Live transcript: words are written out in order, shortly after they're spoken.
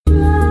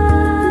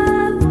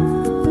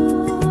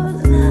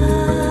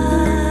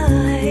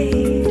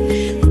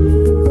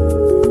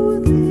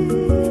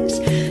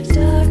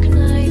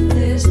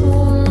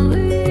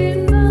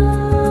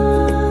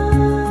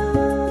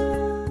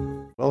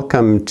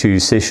to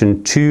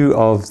session 2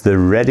 of the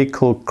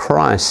Radical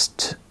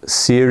Christ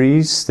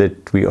series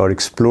that we are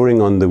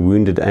exploring on the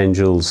Wounded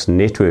Angels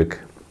Network.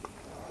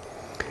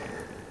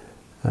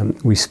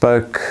 We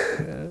spoke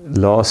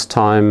last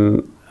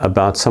time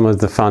about some of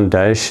the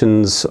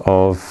foundations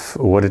of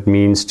what it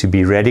means to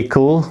be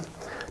radical,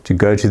 to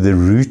go to the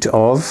root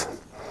of,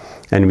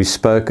 and we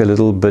spoke a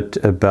little bit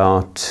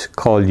about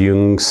Carl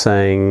Jung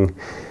saying,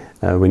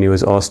 when he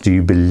was asked, do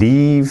you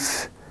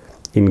believe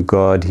in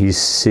God, he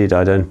said,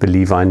 I don't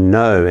believe, I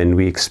know, and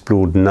we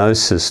explored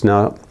gnosis.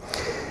 Now,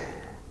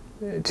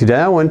 today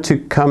I want to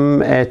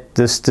come at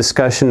this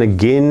discussion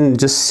again,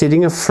 just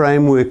setting a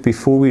framework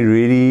before we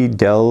really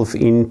delve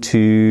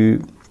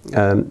into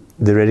the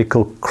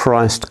Radical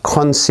Christ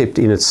concept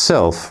in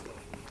itself.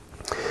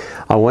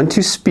 I want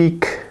to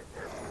speak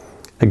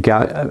a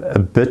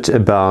bit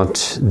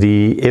about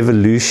the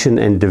evolution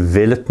and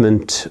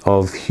development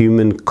of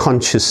human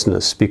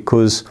consciousness,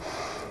 because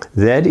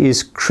that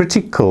is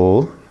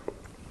critical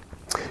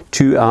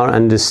to our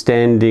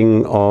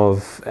understanding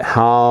of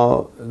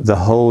how the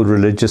whole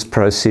religious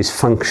process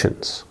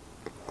functions.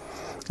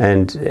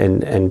 And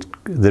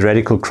the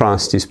Radical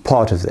Christ is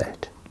part of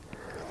that.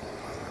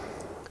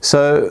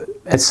 So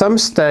at some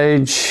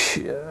stage,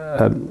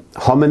 early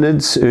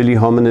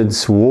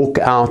hominids walk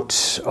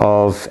out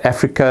of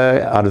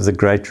Africa, out of the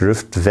Great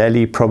Rift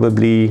Valley,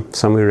 probably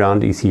somewhere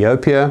around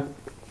Ethiopia,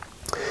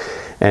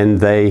 and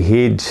they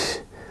head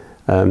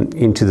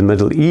into the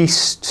Middle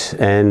East,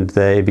 and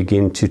they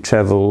begin to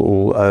travel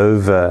all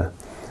over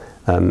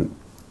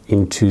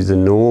into the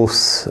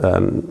north,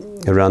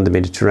 around the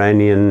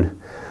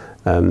Mediterranean,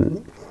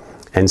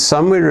 and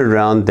somewhere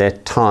around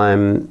that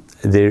time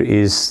there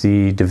is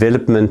the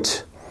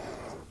development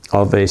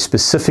of a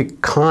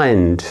specific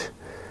kind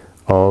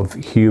of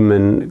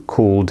human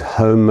called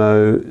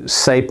Homo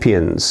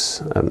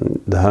sapiens.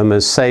 The Homo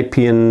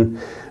sapien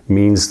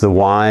means the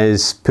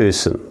wise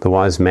person, the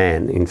wise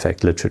man, in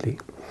fact, literally.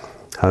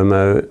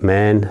 Homo,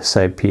 man,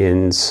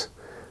 sapiens,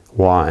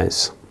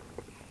 wise.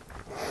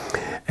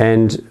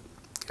 And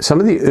some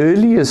of the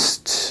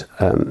earliest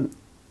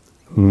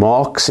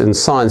marks and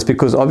signs,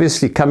 because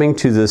obviously coming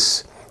to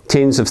this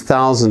tens of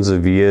thousands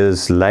of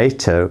years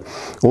later,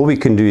 all we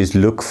can do is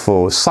look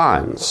for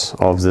signs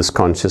of this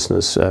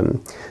consciousness.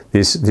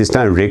 There's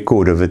no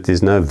record of it,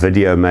 there's no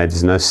video made,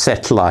 there's no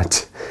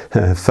satellite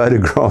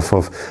photograph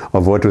of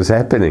what was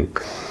happening.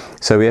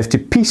 So we have to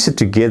piece it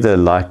together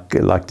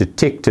like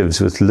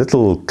detectives with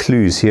little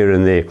clues here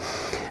and there.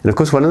 And of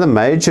course, one of the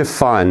major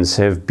finds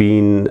have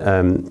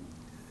been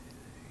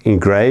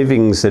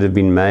engravings that have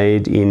been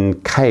made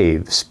in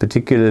caves,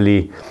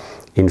 particularly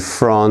in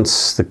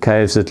France, the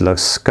caves at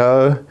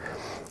Lascaux,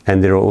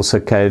 and there are also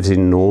caves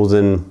in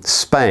northern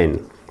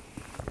Spain.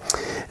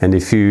 And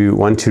if you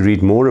want to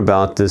read more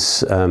about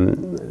this,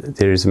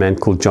 there is a man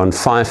called John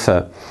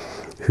Pfeiffer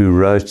who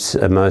wrote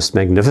a most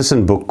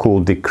magnificent book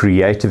called The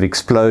Creative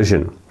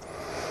Explosion.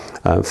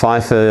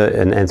 Pfeiffer,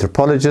 an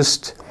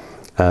anthropologist,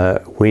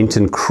 went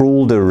and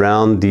crawled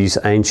around these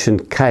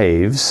ancient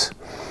caves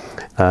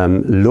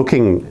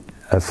looking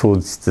for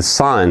the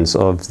signs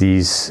of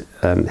these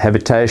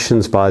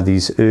habitations by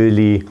these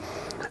early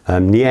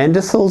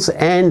Neanderthals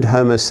and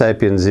Homo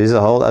sapiens. There's a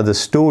whole other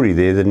story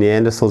there. The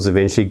Neanderthals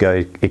eventually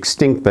go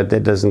extinct, but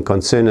that doesn't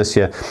concern us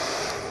here.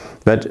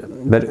 But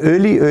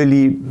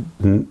early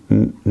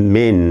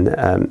men,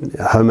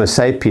 Homo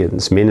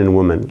sapiens, men and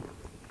women,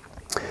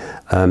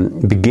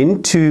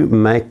 begin to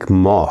make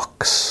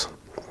marks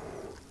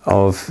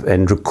of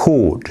and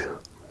record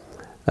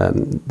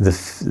the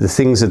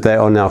things that they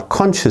are now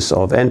conscious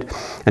of. And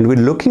we're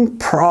looking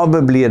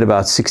probably at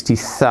about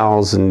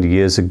 60,000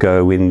 years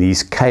ago when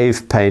these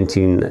cave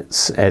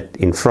paintings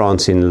in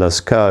France, in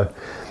Lascaux,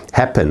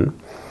 happen.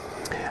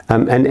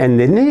 And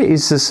then there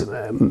is this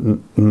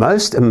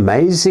most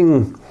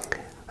amazing,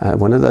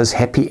 one of those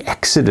happy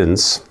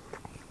accidents.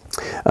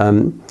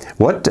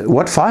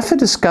 What Pfeiffer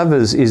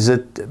discovers is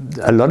that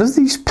a lot of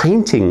these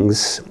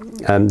paintings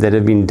that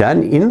have been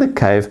done in the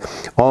cave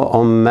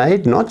are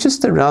made not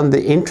just around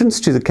the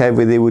entrance to the cave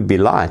where there would be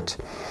light,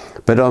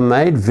 but are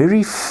made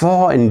very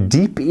far and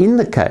deep in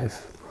the cave,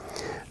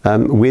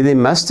 where there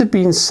must have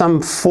been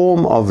some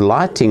form of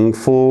lighting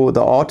for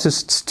the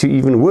artists to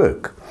even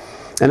work.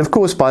 And of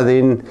course, by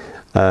then,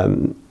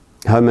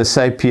 Homo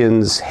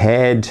sapiens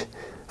had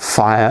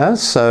fire,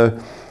 so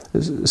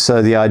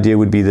the idea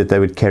would be that they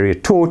would carry a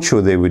torch,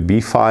 or there would be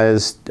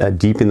fires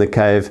deep in the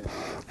cave,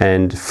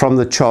 and from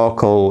the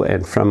charcoal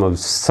and from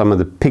some of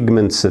the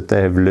pigments that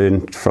they have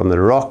learned from the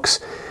rocks,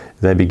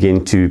 they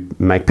begin to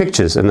make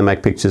pictures, and they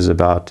make pictures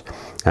about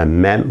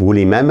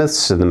woolly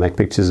mammoths, and they make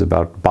pictures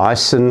about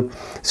bison.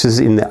 This is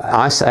in the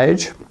Ice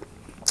Age,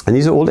 and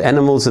these are all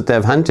animals that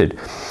they've hunted.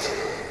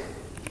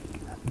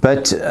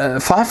 But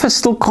Pfeiffer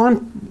still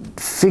can't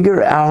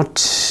figure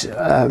out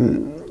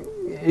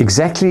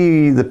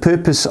exactly the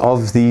purpose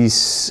of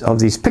these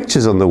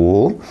pictures on the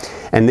wall.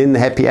 And then the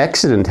happy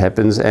accident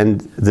happens,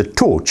 and the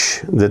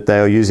torch that they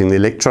are using, the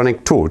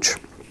electronic torch,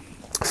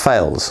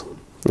 fails.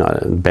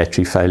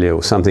 Battery failure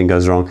or something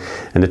goes wrong,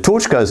 and the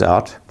torch goes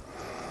out,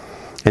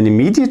 And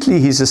immediately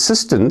his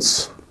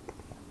assistants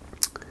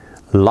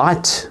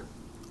light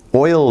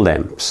oil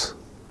lamps.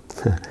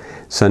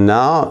 So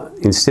now,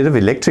 instead of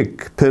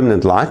electric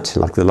permanent light,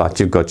 like the light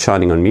you've got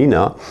shining on me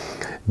now,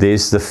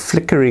 there's the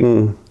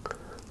flickering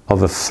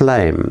of a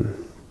flame.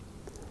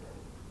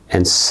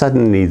 And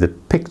suddenly the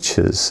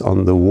pictures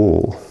on the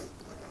wall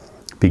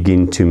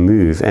begin to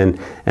move. And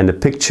a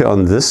picture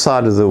on this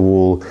side of the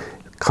wall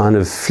kind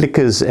of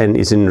flickers and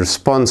is in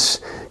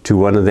response to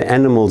one of the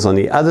animals on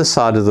the other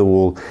side of the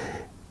wall.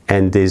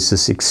 And there's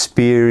this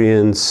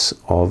experience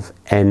of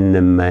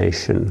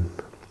animation,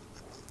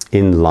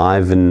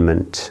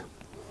 enlivenment,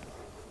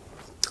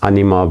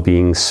 anima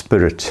being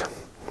spirit,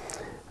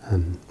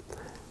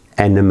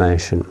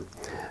 animation.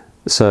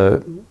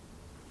 So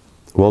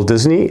Walt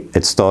Disney,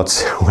 it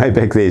starts way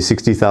back there,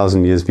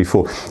 60,000 years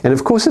before. And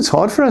of course, it's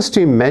hard for us to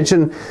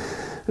imagine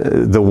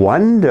the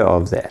wonder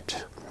of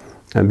that.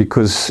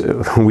 Because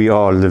we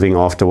are living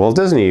after Walt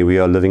Disney, we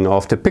are living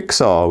after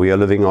Pixar, we are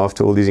living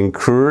after all these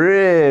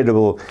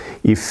incredible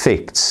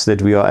effects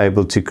that we are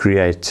able to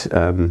create.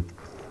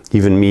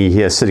 Even me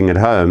here sitting at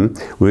home,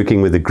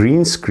 working with a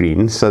green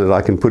screen so that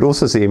I can put all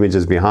sorts of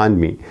images behind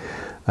me.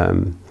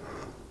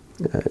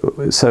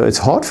 So it's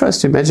hard for us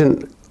to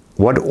imagine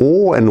what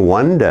awe and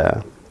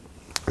wonder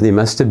there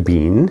must have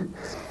been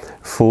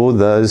for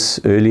those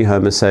early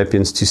Homo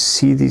sapiens to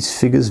see these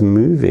figures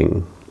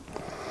moving.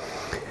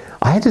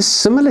 I had a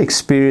similar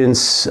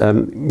experience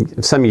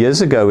some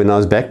years ago when I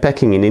was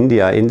backpacking in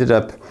India. I ended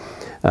up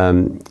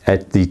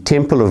at the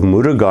temple of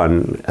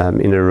Murugan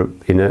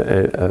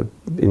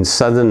in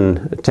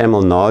southern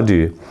Tamil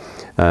Nadu,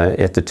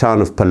 at the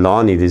town of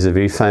Palani. There's a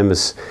very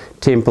famous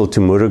temple to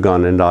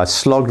Murugan, and I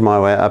slogged my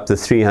way up the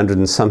 300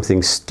 and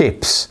something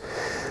steps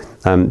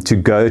to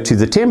go to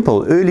the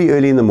temple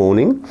early in the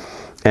morning,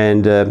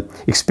 and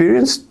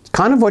experienced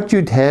kind of what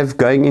you'd have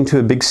going into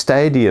a big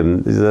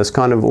stadium. Those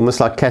kind of almost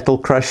like cattle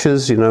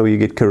crushers, you know, where you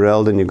get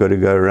corralled and you've got to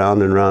go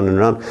round and round and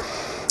round.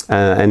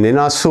 And then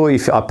I saw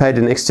if I paid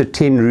an extra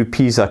 10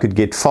 rupees, I could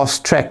get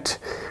fast-tracked,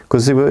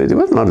 because there were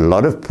not a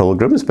lot of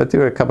pilgrims, but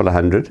there were a couple of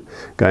hundred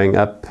going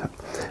up.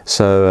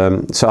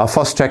 So I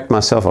fast-tracked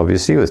myself,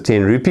 obviously, with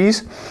 10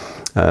 rupees,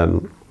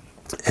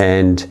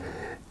 and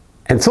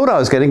thought I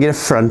was going to get a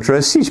front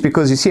row seat,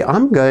 because you see,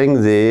 I'm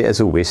going there as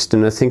a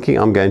Westerner thinking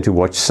I'm going to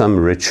watch some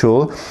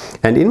ritual,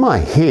 and in my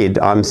head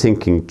I'm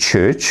thinking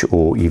church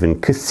or even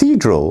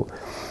cathedral,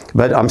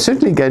 but I'm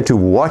certainly going to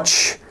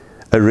watch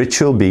a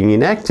ritual being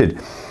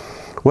enacted.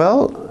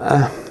 Well,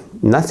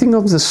 nothing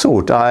of the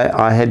sort.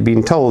 I had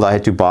been told I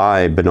had to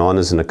buy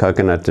bananas and a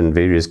coconut and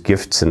various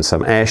gifts and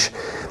some ash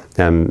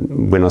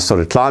when I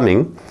started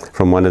climbing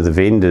from one of the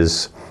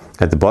vendors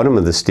at the bottom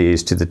of the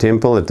stairs to the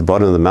temple at the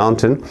bottom of the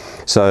mountain.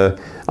 So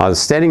I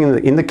was standing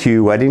in the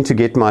queue waiting to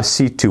get my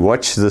seat to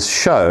watch this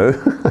show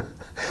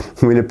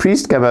when a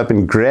priest came up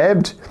and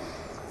grabbed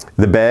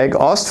the bag,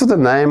 asked for the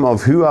name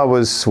of who I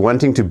was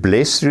wanting to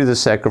bless through the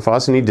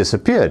sacrifice, and he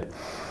disappeared.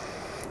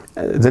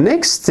 The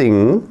next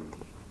thing,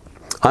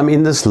 I'm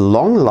in this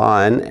long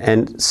line,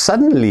 and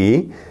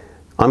suddenly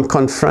I'm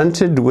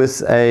confronted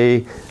with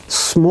a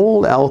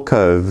small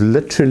alcove,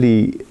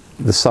 literally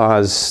the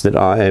size that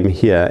I am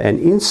here, and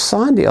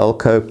inside the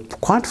alcove,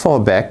 quite far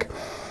back,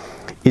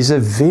 is a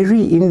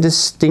very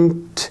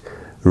indistinct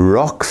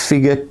rock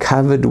figure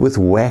covered with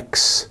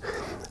wax.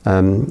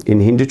 In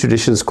Hindu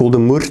traditions, called a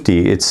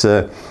murti. It's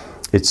a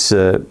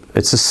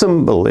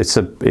symbol. It's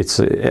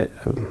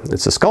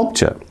a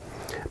sculpture.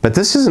 But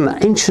this is an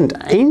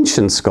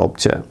ancient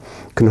sculpture.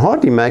 You can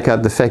hardly make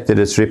out the fact that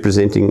it's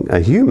representing a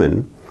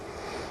human.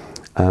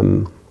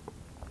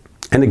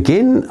 And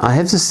again, I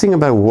have this thing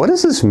about, what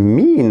does this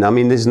mean? I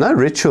mean, there's no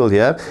ritual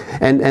here.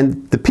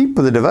 And the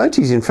people, the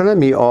devotees in front of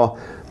me are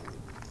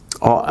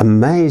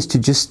amazed to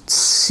just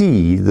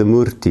see the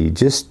murti,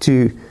 just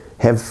to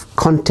have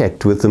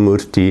contact with the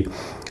murti,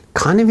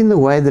 kind of in the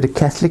way that a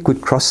Catholic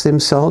would cross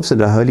themselves at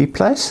a holy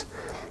place.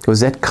 It was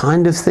that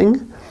kind of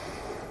thing.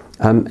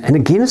 And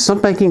again, it's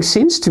not making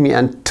sense to me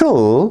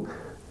until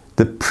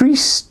the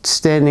priest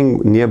standing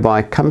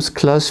nearby comes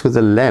close with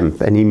a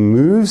lamp, and he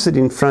moves it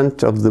in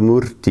front of the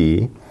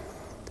murti.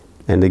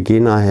 And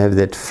again, I have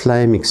that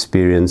flame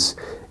experience,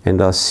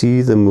 and I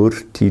see the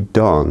murti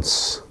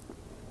dance,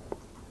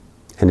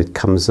 and it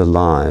comes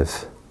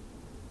alive.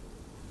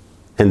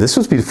 And this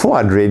was before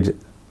I'd read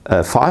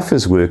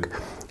Pfeiffer's work,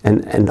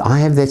 and I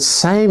have that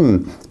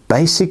same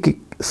basic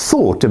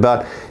thought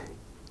about,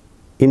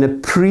 in a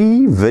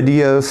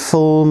pre-video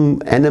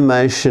film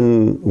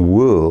animation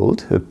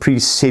world, a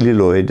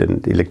pre-celluloid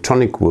and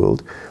electronic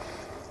world,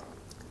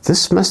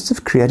 this must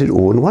have created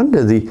awe and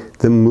wonder. The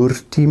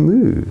murti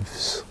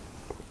moves.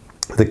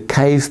 The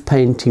cave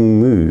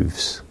painting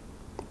moves.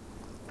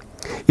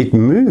 It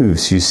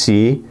moves, you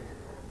see,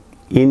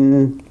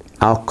 in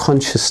our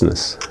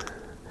consciousness.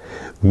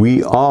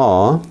 We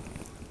are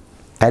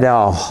at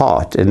our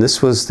heart, and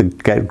this was the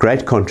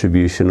great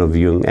contribution of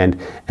Jung, and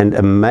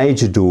a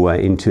major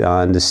doorway into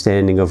our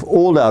understanding of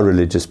all our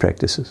religious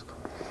practices.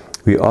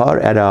 We are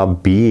at our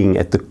being,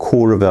 at the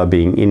core of our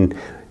being, in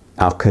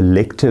our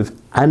collective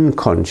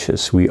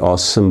unconscious. We are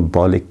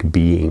symbolic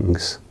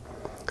beings.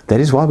 That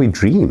is why we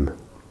dream.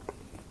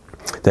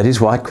 That is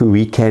why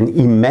we can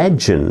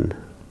imagine.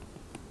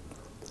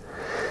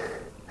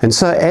 And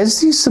so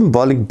as these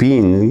symbolic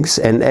beings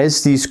and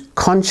as these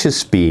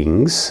conscious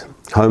beings,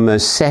 Homo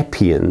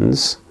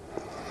sapiens,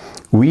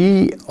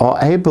 we are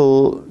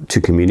able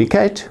to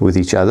communicate with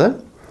each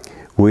other.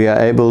 We are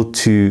able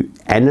to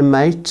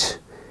animate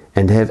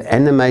and have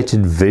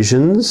animated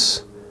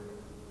visions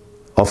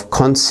of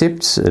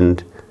concepts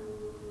and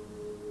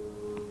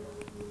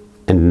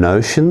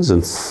notions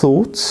and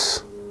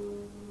thoughts.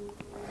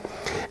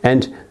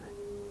 And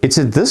it's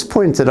at this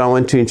point that I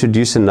want to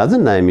introduce another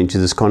name into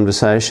this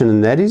conversation,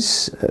 and that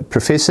is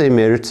Professor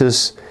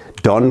Emeritus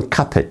Don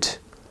Cupitt,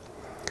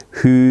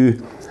 who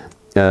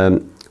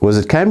was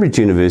at Cambridge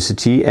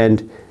University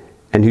and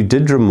who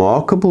did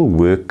remarkable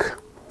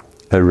work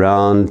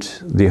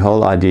around the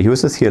whole idea. He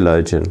was a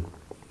theologian.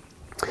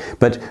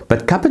 But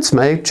Cupitt's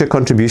major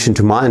contribution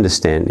to my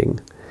understanding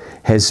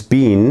has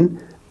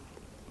been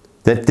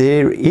that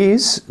there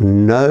is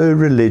no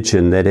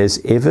religion that has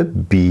ever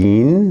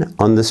been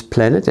on this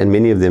planet, and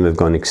many of them have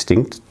gone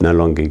extinct, no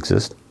longer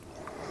exist.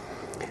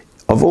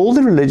 Of all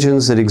the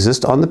religions that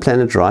exist on the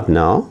planet right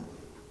now,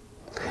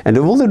 and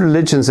of all the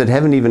religions that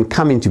haven't even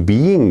come into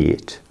being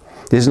yet,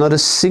 there's not a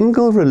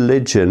single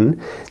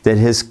religion that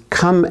has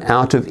come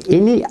out of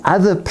any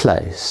other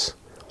place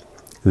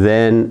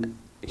than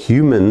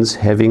humans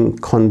having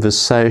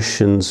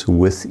conversations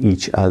with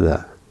each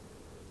other.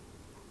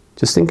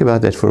 Just think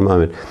about that for a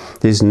moment.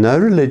 There's no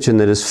religion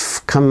that has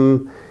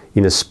come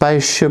in a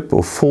spaceship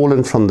or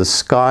fallen from the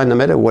sky, no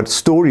matter what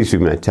stories we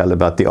may tell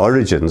about the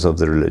origins of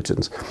the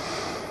religions.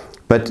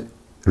 But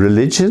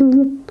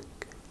religion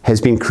has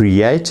been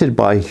created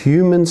by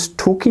humans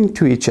talking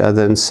to each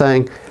other and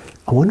saying,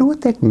 I wonder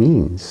what that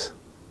means.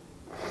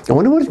 I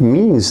wonder what it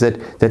means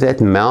that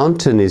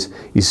mountain is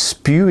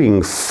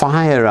spewing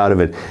fire out of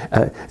it.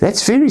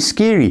 That's very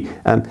scary.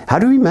 How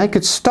do we make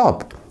it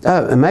stop?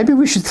 Maybe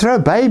we should throw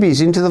babies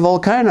into the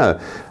volcano.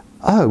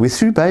 Oh, we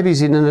threw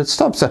babies in and it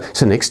stopped.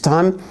 So next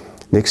time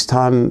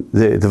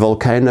the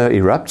volcano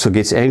erupts or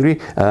gets angry,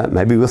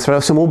 maybe we'll throw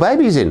some more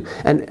babies in.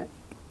 And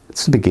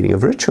it's the beginning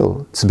of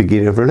ritual. It's the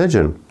beginning of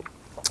religion.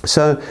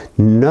 So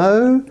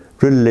no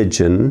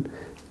religion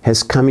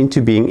has come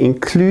into being,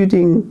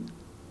 including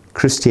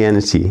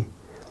Christianity,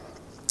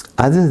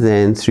 other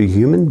than through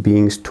human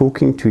beings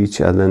talking to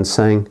each other and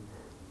saying,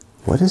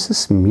 what does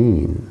this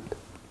mean?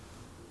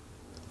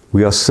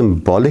 We are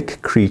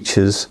symbolic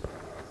creatures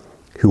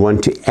who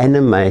want to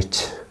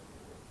animate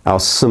our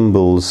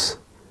symbols.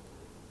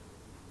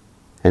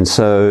 And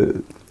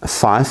so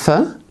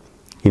Pfeiffer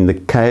in the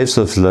caves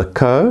of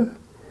Lecaux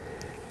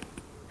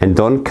and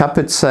Don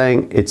Cupitt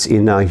saying it's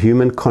in our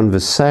human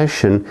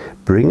conversation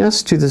bring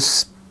us to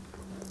this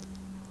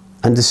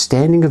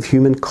understanding of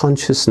human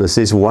consciousness.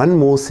 There's one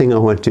more thing I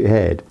want to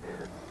add.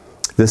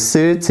 The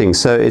third thing,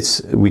 so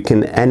we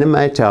can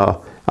animate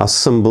our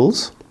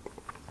symbols,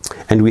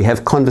 and we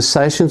have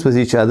conversations with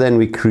each other, and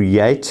we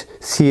create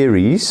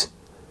theories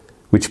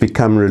which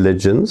become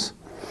religions.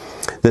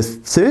 The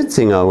third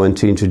thing I want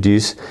to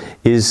introduce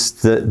is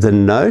the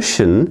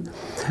notion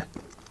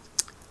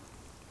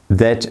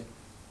that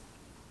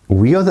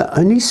we are the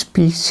only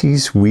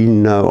species we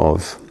know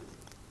of.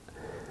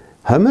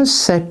 Homo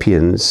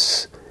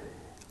sapiens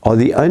are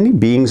the only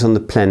beings on the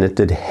planet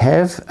that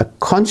have a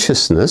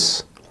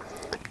consciousness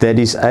that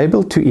is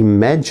able to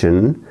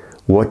imagine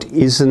what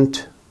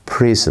isn't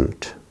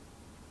present.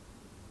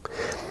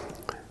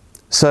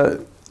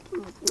 So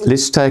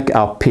let's take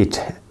our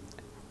pet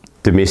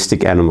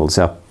domestic animals,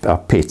 our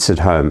pets at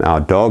home,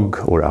 our dog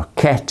or our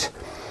cat.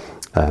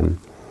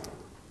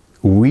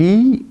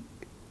 We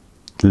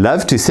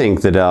love to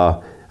think that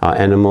our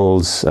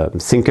animals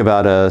think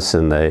about us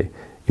and they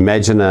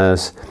imagine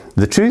us.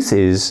 The truth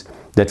is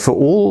that for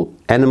all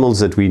animals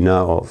that we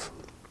know of,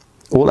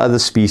 all other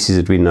species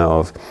that we know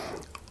of,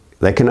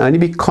 they can only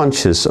be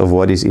conscious of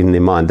what is in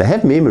their mind. They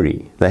have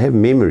memory,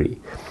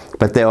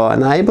 but they are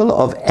unable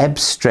of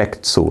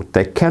abstract thought.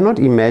 They cannot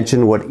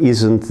imagine what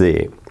isn't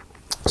there.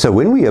 So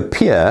when we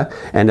appear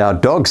and our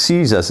dog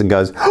sees us and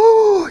goes,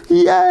 oh,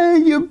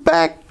 yay, you're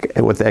back.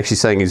 And what they're actually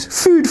saying is,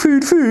 food,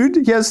 food,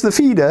 food, here's the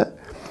feeder.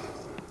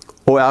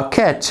 Or our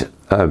cat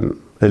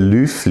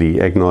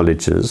aloofly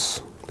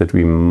acknowledges that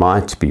we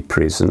might be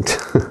present.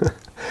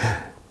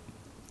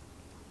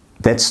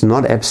 That's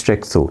not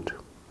abstract thought.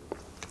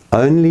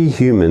 Only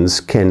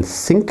humans can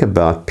think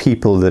about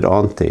people that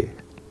aren't there.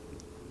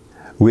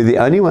 We're the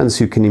only ones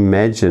who can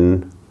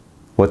imagine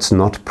what's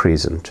not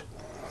present.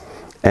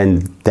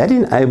 And that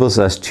enables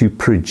us to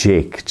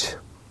project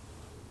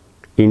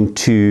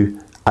into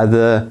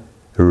other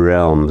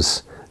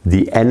realms,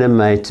 the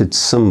animated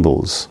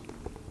symbols.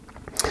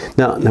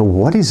 Now,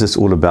 what is this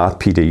all about,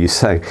 Peter? You're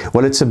saying,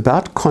 well, it's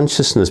about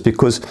consciousness,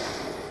 because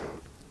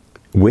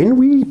when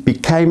we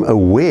became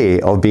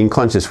aware of being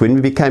conscious, when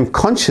we became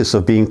conscious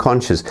of being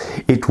conscious,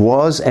 it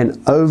was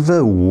an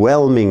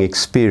overwhelming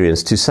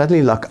experience to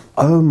suddenly like,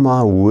 oh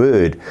my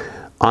word,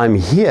 I'm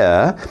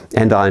here,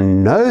 and I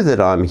know that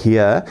I'm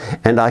here,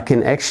 and I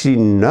can actually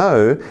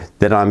know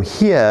that I'm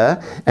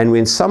here, and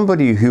when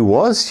somebody who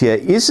was here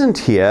isn't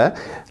here,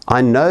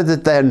 I know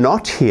that they're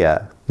not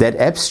here. That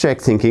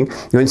abstract thinking,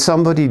 when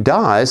somebody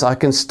dies, I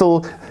can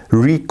still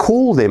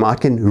recall them, I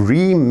can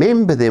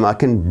remember them, I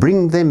can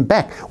bring them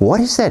back. What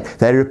is that?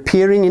 They're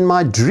appearing in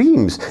my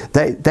dreams.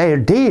 They are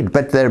dead,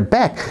 but they're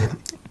back.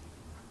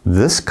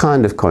 This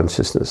kind of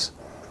consciousness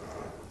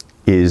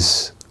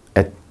is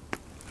at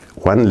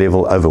one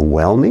level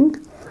overwhelming,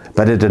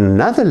 but at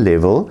another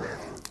level,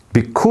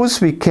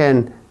 because we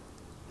can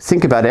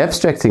think about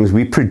abstract things,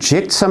 we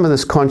project some of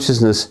this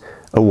consciousness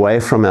away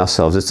from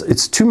ourselves.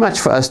 It's too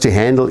much for us to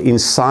handle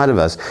inside of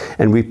us,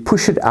 and we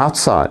push it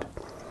outside.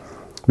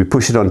 We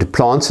push it onto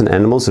plants and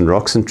animals and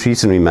rocks and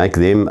trees, and we make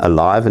them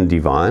alive and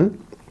divine.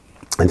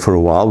 And for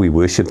a while we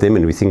worship them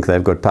and we think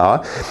they've got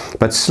power.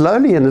 But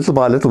slowly and little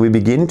by little we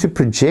begin to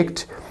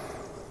project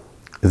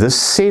this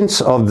sense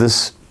of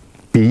this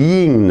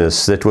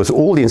beingness that was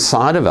all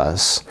inside of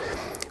us.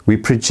 We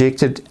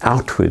project it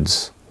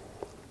outwards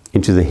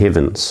into the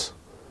heavens.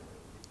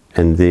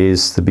 And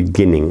there's the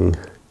beginning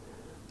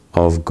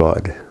of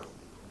God.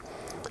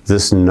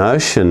 This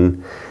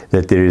notion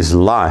that there is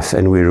life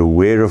and we're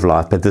aware of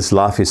life, but this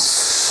life is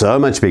so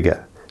much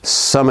bigger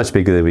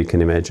than we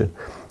can imagine,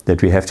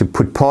 that we have to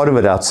put part of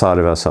it outside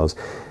of ourselves.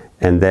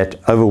 And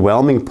that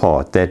overwhelming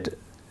part, that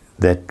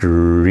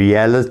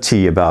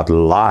reality about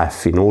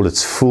life in all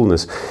its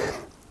fullness,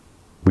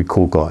 we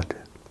call God.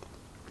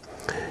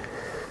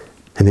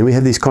 And then we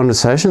have these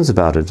conversations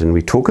about it, and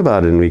we talk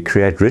about it, and we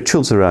create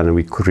rituals around it, and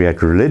we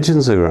create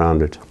religions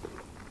around it.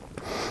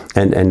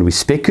 And we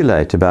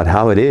speculate about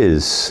how it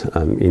is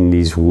in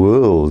these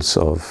worlds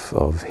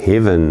of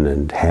heaven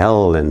and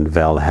hell and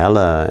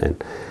Valhalla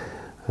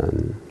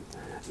and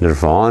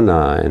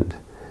Nirvana,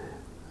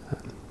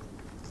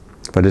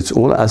 but it's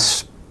all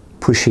us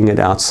pushing it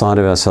outside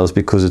of ourselves,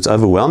 because it's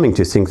overwhelming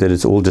to think that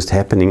it's all just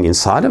happening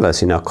inside of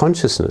us in our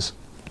consciousness.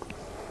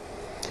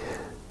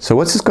 So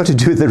what's this got to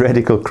do with the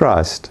radical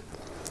Christ?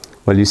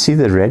 Well, you see,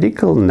 the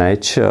radical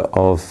nature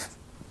of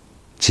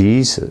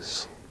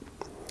Jesus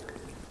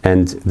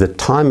and the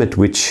time at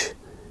which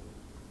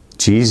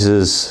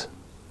Jesus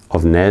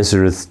of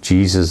Nazareth,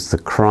 Jesus the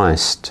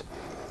Christ,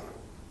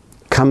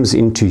 comes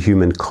into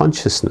human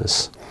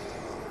consciousness.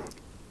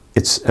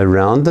 It's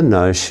around the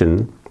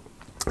notion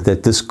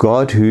that this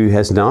God, who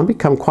has now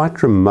become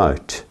quite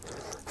remote,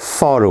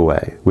 far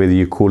away, whether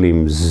you call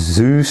him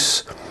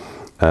Zeus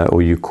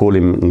or you call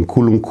him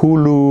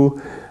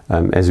Nkulunkulu,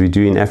 as we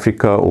do in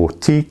Africa, or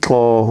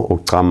Tiko or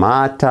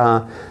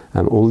Kamata,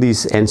 all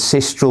these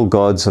ancestral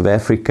gods of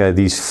Africa,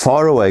 these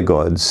faraway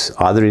gods,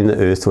 either in the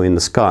earth or in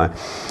the sky.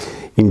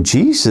 In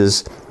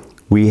Jesus,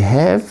 we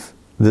have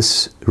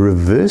this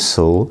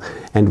reversal,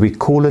 and we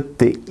call it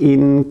the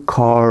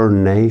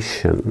incarnation,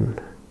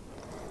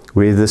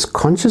 where this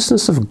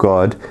consciousness of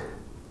God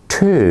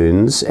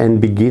turns and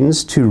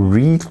begins to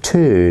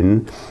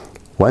return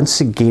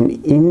once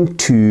again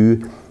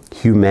into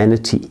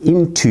humanity,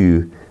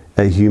 into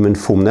a human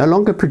form, no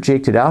longer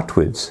projected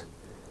outwards,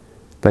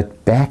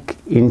 but back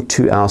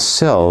into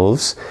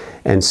ourselves.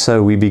 And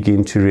so we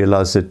begin to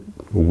realize that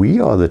we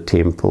are the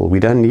temple. We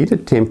don't need a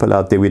temple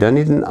out there. We don't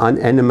need an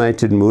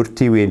unanimated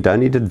murti. We don't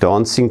need a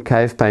dancing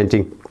cave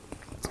painting.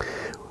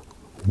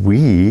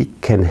 We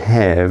can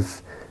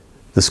have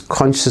this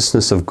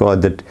consciousness of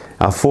God that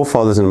our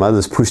forefathers and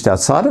mothers pushed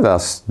outside of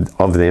us,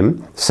 of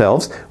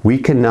themselves. We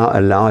can now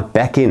allow it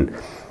back in.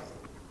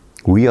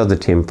 We are the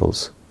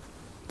temples.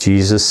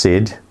 Jesus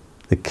said,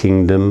 the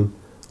kingdom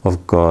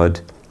of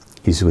God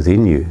is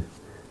within you.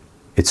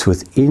 It's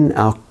within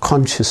our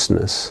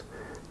consciousness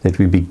that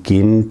we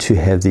begin to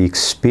have the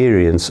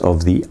experience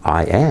of the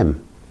I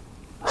am.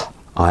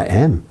 I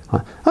am.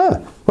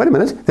 Oh, wait a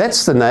minute.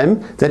 That's the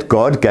name that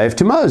God gave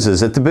to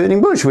Moses at the burning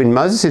bush, when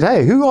Moses said,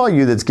 hey, who are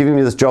you that's giving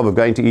me this job of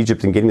going to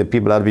Egypt and getting the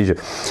people out of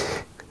Egypt?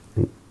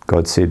 And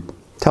God said,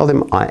 tell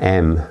them I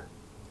am,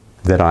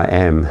 that I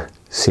am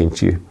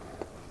sent you.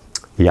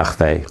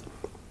 Yahweh,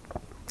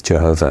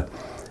 Jehovah,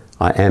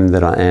 I am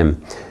that I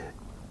am.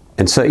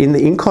 And so in the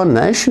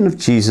incarnation of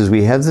Jesus,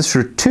 we have this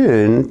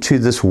return to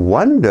this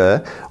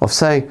wonder of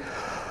saying,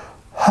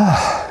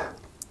 oh,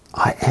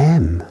 I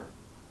am.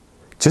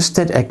 Just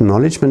that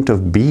acknowledgement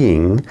of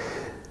being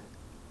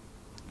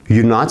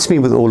unites me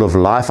with all of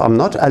life. I'm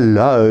not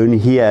alone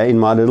here in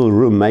my little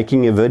room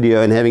making a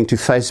video and having to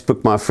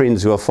Facebook my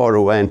friends who are far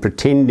away and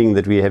pretending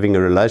that we're having a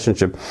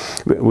relationship,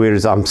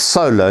 whereas I'm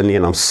so lonely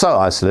and I'm so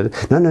isolated.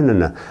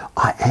 No.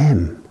 I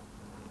am.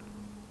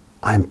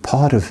 I'm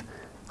part of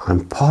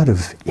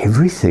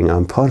everything.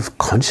 I'm part of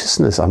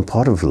consciousness. I'm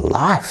part of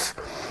life.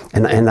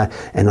 And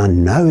I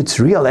know it's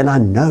real, and I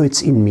know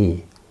it's in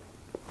me.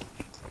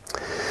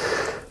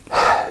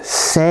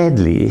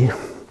 Sadly,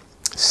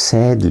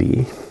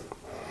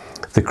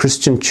 the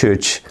Christian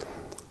church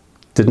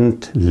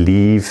didn't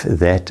leave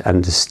that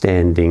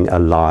understanding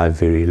alive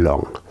very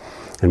long.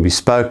 And we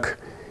spoke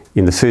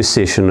in the first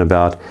session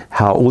about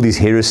how all these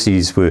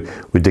heresies were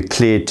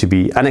declared to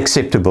be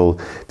unacceptable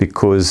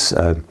because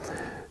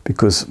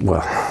Because,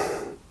 well,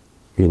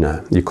 you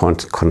know, you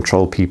can't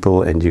control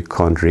people and you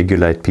can't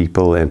regulate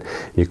people and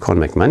you can't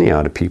make money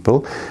out of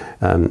people.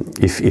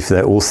 If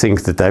they all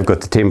think that they've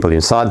got the temple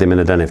inside them and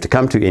they don't have to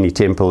come to any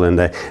temple and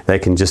they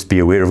can just be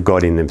aware of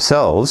God in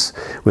themselves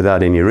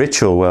without any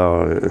ritual,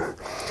 well,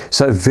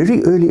 so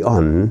very early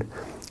on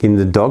in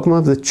the dogma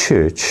of the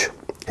church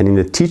and in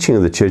the teaching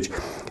of the church,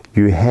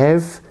 you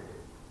have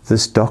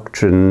this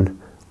doctrine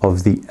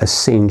of the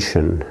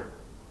ascension.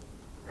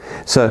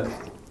 So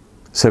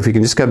if we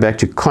can just go back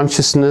to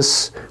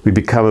consciousness, we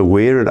become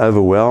aware and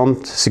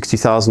overwhelmed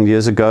 60,000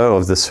 years ago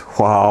of this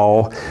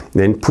wow,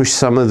 then push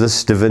some of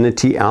this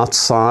divinity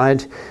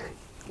outside,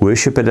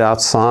 worship it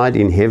outside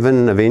in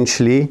heaven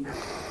eventually.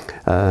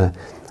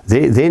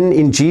 Then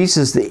in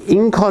Jesus, the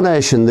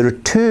incarnation, the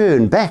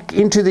return back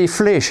into the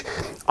flesh.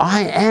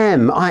 I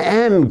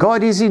am,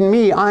 God is in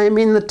me, I am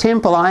in the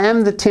temple, I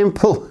am the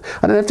temple.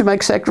 I don't have to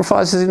make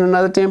sacrifices in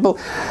another temple.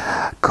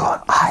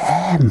 God, I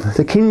am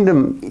the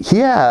kingdom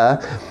here.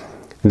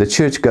 And the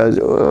church goes,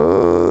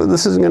 oh,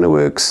 this isn't going to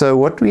work. So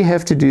what we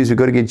have to do is we've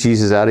got to get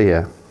Jesus out of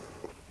here.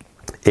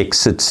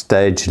 Exit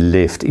stage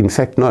left. In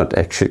fact, not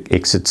actually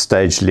exit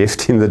stage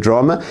left in the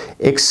drama.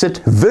 Exit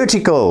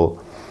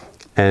vertical.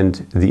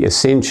 And the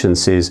ascension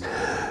says,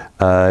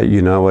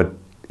 you know what?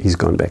 He's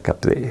gone back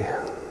up there.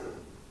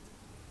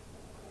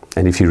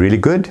 And if you're really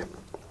good,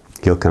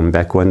 he'll come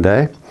back one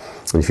day.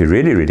 And if you're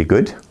really, really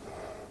good,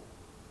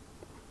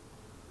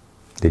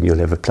 then you'll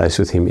have a place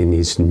with him in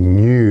his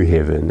new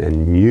heaven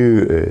and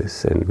new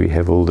earth. And we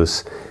have all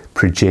this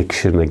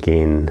projection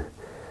again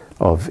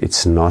of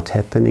it's not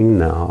happening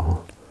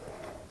now.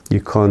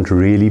 You can't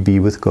really be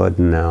with God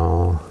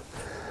now.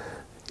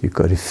 You've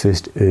got to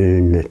first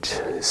earn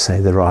it. Say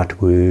the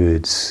right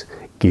words.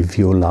 Give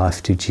your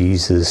life to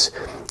Jesus.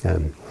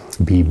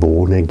 Be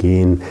born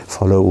again.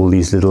 Follow all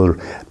these little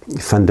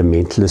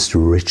fundamentalist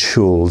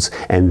rituals.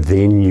 And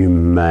then you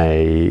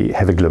may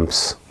have a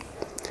glimpse.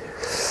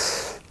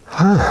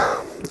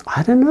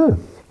 I don't know.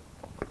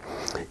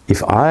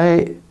 If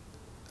I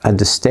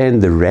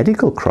understand the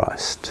radical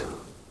Christ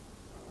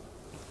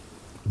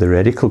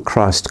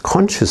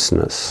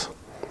consciousness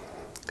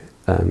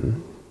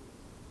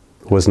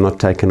was not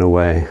taken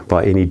away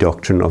by any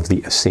doctrine of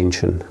the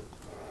ascension.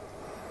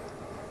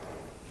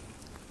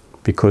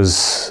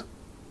 Because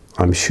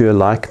I'm sure,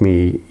 like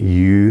me,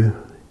 you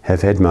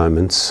have had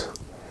moments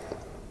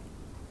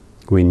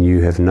when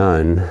you have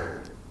known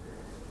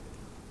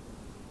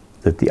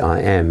that the I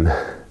am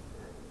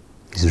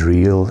is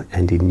real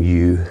and in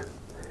you,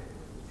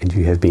 and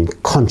you have been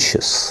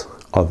conscious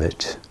of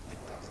it.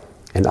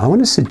 And I want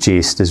to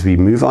suggest, as we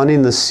move on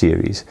in this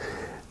series,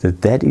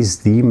 that is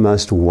the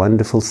most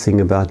wonderful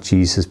thing about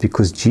Jesus,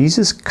 because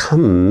Jesus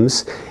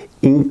comes,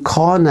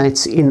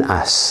 incarnates in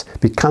us,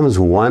 becomes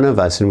one of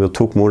us, and we'll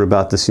talk more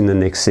about this in the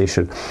next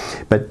session.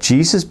 But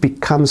Jesus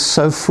becomes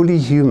so fully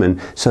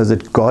human so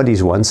that God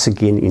is once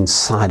again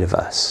inside of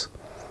us.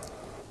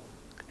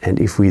 And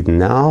if we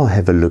now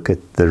have a look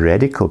at the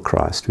radical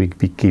Christ, we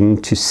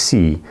begin to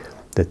see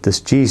that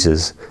this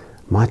Jesus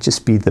might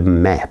just be the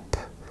map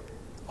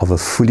of a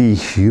fully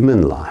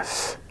human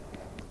life,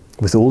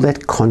 with all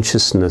that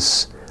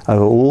consciousness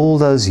over all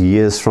those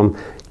years, from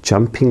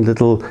jumping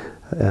little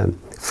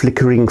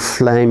flickering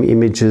flame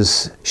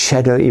images,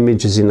 shadow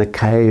images in a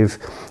cave,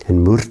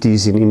 and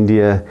murtis in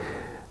India,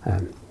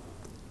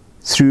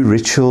 through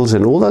rituals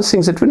and all those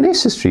things that were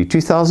necessary.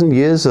 2,000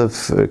 years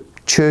of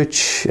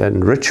church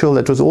and ritual,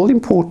 that was all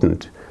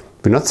important.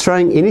 We're not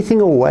throwing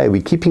anything away,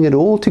 we're keeping it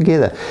all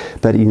together.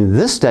 But in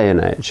this day and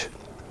age,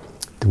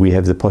 we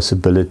have the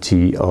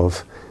possibility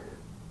of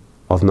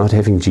not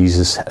having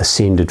Jesus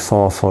ascended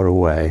far, far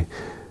away,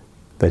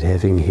 but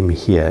having him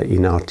here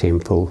in our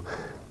temple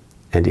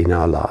and in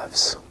our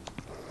lives.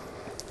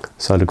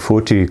 So I look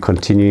forward to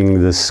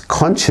continuing this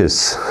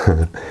conscious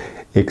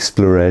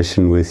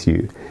exploration with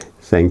you.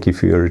 Thank you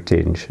for your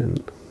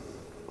attention.